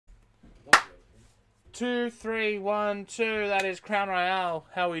2, 3, 1, 2. That is Crown Royale.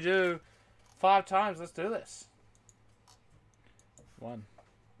 How we do. 5 times. Let's do this. 1,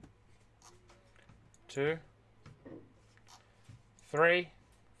 2, 3.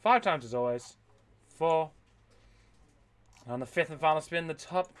 5 times as always. 4. On the 5th and final spin, the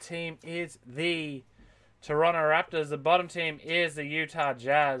top team is the Toronto Raptors. The bottom team is the Utah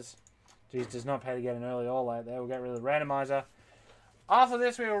Jazz. Geez, does not pay to get an early or late there. We'll get rid of the randomizer. After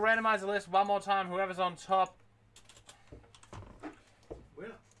this, we will randomize the list one more time. Whoever's on top.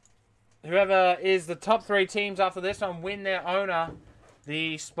 Whoever is the top 3 teams after this one win their owner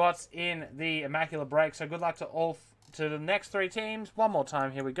the spots in the Immaculate Break. So good luck to all to the next 3 teams. One more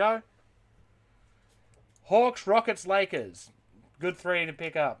time. Here we go. Hawks, Rockets, Lakers. Good 3 to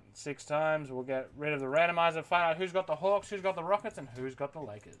pick up. 6 times. We'll get rid of the randomizer. Find out who's got the Hawks, who's got the Rockets, and who's got the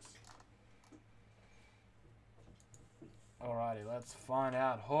Lakers. Alrighty, let's find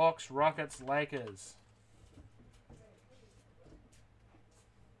out. Hawks, Rockets, Lakers.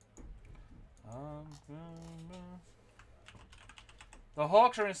 The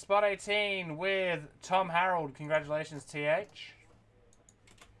Hawks are in spot 18 with Tom Harold. Congratulations, TH.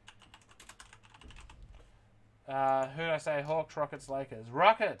 Who did I say? Hawks, Rockets, Lakers.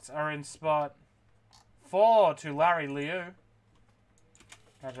 Rockets are in spot 4 to Larry Liu.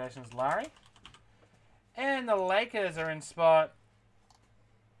 Congratulations, Larry. And the Lakers are in spot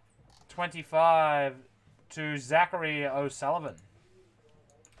 25 to Zachary O'Sullivan.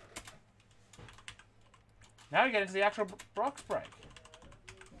 Now we get into the actual box break.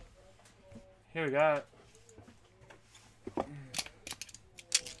 Here we go.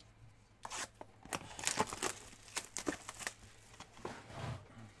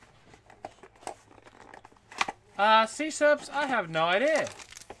 C-Serps, I have no idea.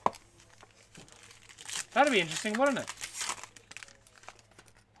 That'd be interesting, wouldn't it?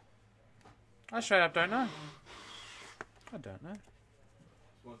 I straight up don't know. I don't know.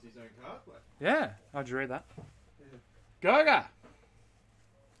 Wants his own card play. Yeah, how'd you read that? Yeah. Goga!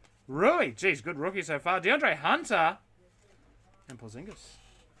 Rui, geez, good rookie so far. DeAndre Hunter and Porzingis.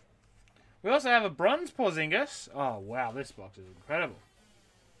 We also have a bronze Porzingis. Oh, wow, this box is incredible.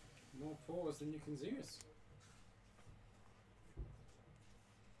 More pause than you can see us.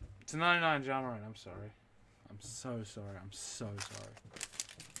 It's a 99 John Moran. I'm sorry. I'm so sorry. I'm so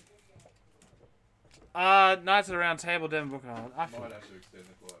sorry. Knights of the Round Table, Devin Booker. I feel like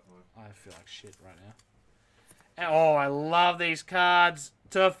shit right now. And, oh, I love these cards.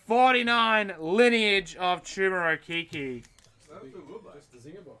 To 49, Lineage of Chuma Okeke. Just the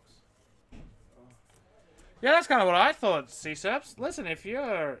Zinger box. Yeah, that's kind of what I thought, C-Serps. Listen, if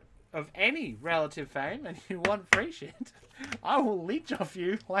you're of any relative fame and you want free shit, I will leech off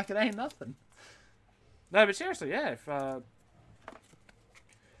you like it ain't nothing. No, but seriously, yeah. If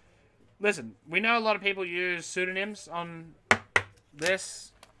listen, we know a lot of people use pseudonyms on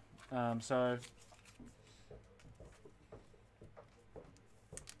this, so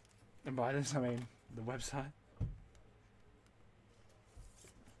and by this I mean the website.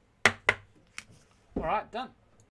 All right, done.